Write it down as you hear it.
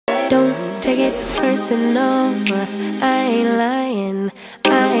Don't take it personal, I ain't lying,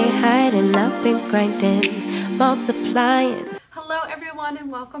 I ain't hiding, I've been grinding, multiplying. Hello everyone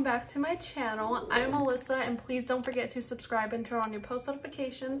and welcome back to my channel. I'm Alyssa, and please don't forget to subscribe and turn on your post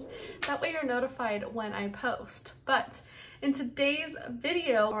notifications. That way you're notified when I post. But in today's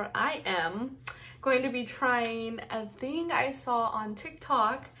video, I am going to be trying a thing I saw on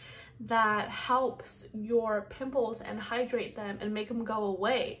TikTok that helps your pimples and hydrate them and make them go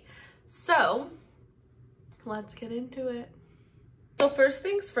away. So let's get into it. So first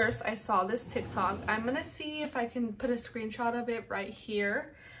things first, I saw this TikTok. I'm gonna see if I can put a screenshot of it right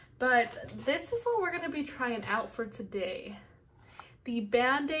here, but this is what we're gonna be trying out for today. The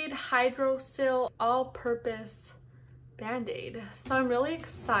Band-Aid Hydrosil All-Purpose Band-Aid. So I'm really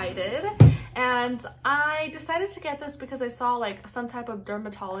excited, and I decided to get this because I saw like some type of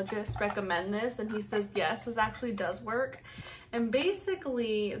dermatologist recommend this, and he says yes, this actually does work. And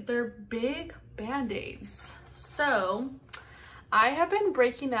basically they're big Band-Aids. So I have been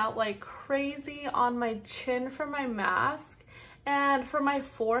breaking out like crazy on my chin for my mask, and for my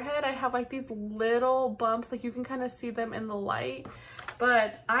forehead I have like these little bumps, like you can kind of see them in the light,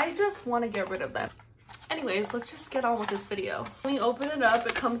 but I just want to get rid of them. Anyways, let's just get on with this video. When you open it up,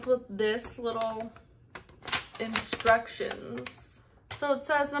 it comes with this little instructions. So it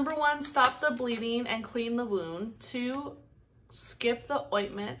says, number 1, stop the bleeding and clean the wound. 2, skip the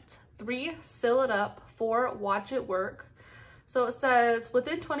ointment. 3, seal it up. 4, watch it work. So it says,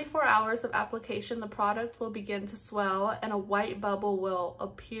 within 24 hours of application, the product will begin to swell and a white bubble will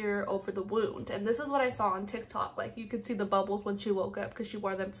appear over the wound. And this is what I saw on TikTok. Like, you could see the bubbles when she woke up because she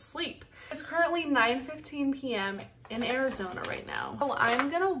wore them to sleep. It's currently 9:15 p.m. in Arizona right now. So I'm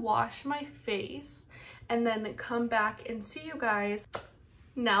gonna wash my face and then come back and see you guys.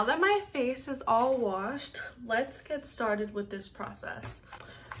 Now that my face is all washed, let's get started with this process.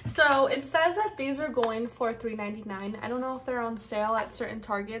 So it says that these are going for $3.99. I don't know if they're on sale at certain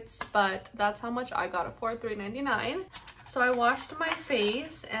Targets, but that's how much I got it for, $3.99. So I washed my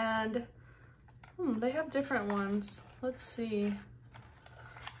face, and they have different ones. Let's see.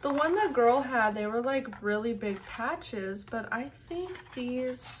 The one the girl had, they were like really big patches, but I think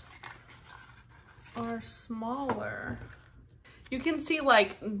these are smaller. You can see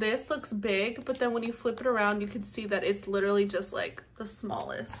like this looks big, but then when you flip it around, you can see that it's literally just like the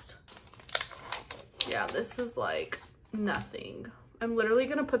smallest. Yeah, this is like nothing. I'm literally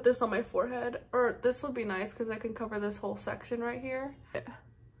gonna put this on my forehead, or this will be nice because I can cover this whole section right here.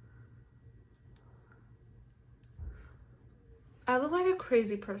 I look like a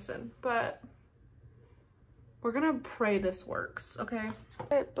crazy person, but we're gonna pray this works, okay?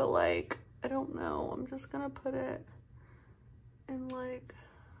 But like, I don't know, I'm just gonna put it and like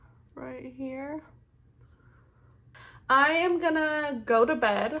right here. I am gonna go to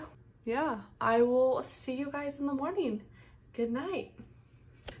bed. Yeah, I will see you guys in the morning. Good night.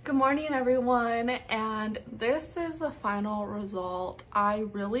 Good morning everyone, and this is the final result. I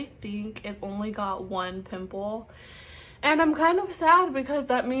really think it only got one pimple, and I'm kind of sad because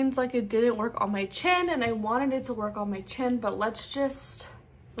that means like it didn't work on my chin, and I wanted it to work on my chin, but let's just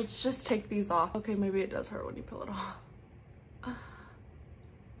take these off. Okay, maybe it does hurt when you peel it off.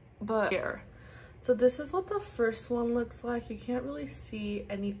 But here, so this is what the first one looks like. You can't really see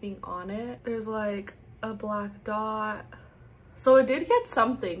anything on it. There's like a black dot, so it did get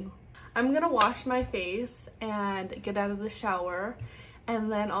something. I'm gonna wash my face and get out of the shower,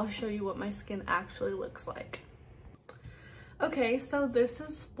 and then I'll show you what my skin actually looks like. Okay, so this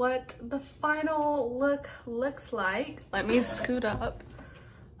is what the final look looks like. Let me scoot up.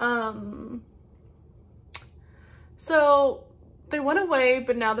 So they went away,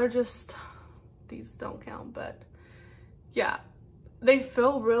 but now they're just, these don't count, but yeah, they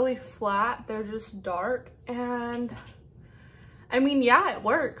feel really flat. They're just dark, and I mean, yeah, it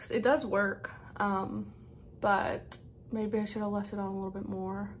works. It does work, but maybe I should have left it on a little bit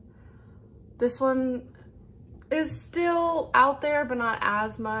more. This one is still out there, but not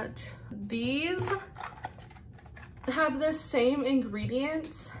as much. These have the same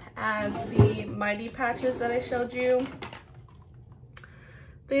ingredients as the Mighty patches that I showed you.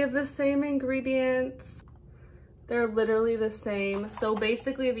 They have the same ingredients. They're literally the same. So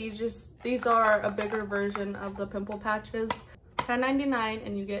basically these are a bigger version of the pimple patches. $10.99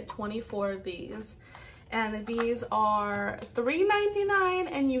 and you get 24 of these. And these are $3.99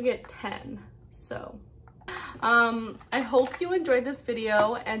 and you get 10. So I hope you enjoyed this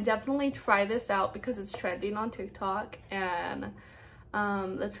video, and definitely try this out because it's trending on TikTok, and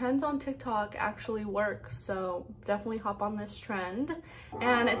The trends on TikTok actually work, so definitely hop on this trend.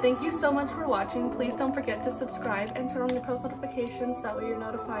 And thank you so much for watching. Please don't forget to subscribe and turn on your post notifications. That way you're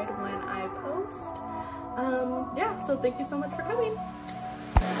notified when I post. Yeah, so thank you so much for coming.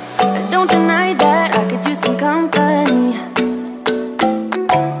 Don't deny that I could use some company.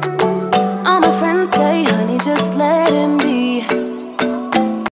 All my friends say, honey, just